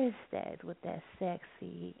Thursdays with that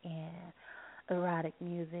sexy and erotic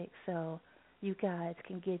music. So you guys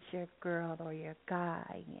can get your girl or your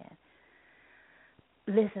guy and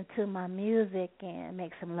listen to my music and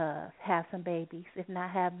make some love. Have some babies. If not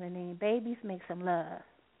having any babies, make some love.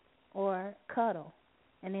 Or cuddle.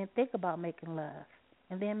 And then think about making love.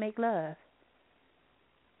 And then make love.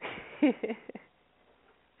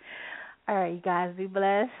 All All right, you guys, be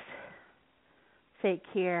blessed. Take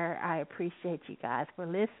care. I appreciate you guys for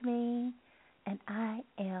listening. And I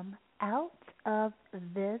am out of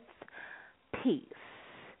this piece.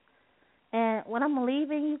 And what I'm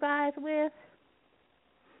leaving you guys with,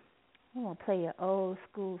 I'm going to play an old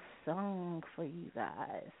school song for you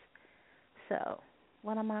guys. So,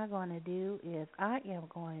 what am I going to do is I am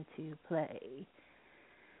going to play,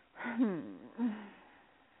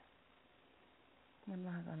 what am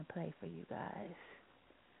I going to play for you guys?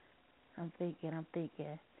 I'm thinking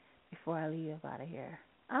before I leave out of here.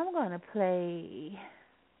 I'm going to play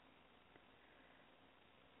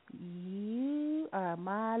You Are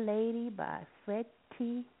My Lady by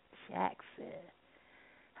Freddie Jackson.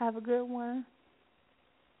 Have a good one.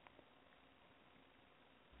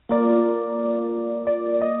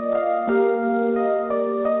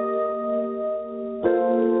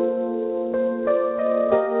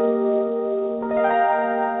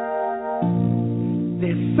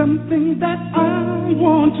 There's something that I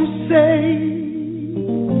want to say,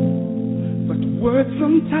 but words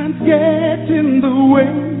sometimes get in the way.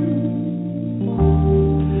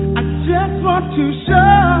 I just want to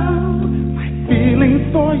show my feelings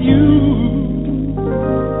for you.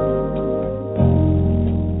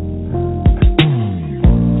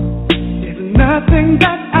 There's nothing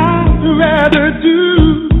that I'd rather do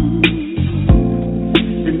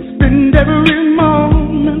than spend every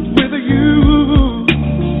moment with you.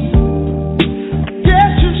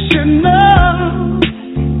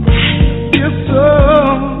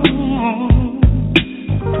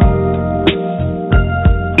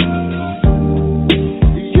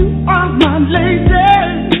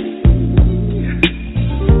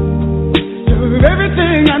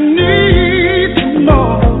 Everything I need and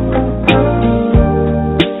more.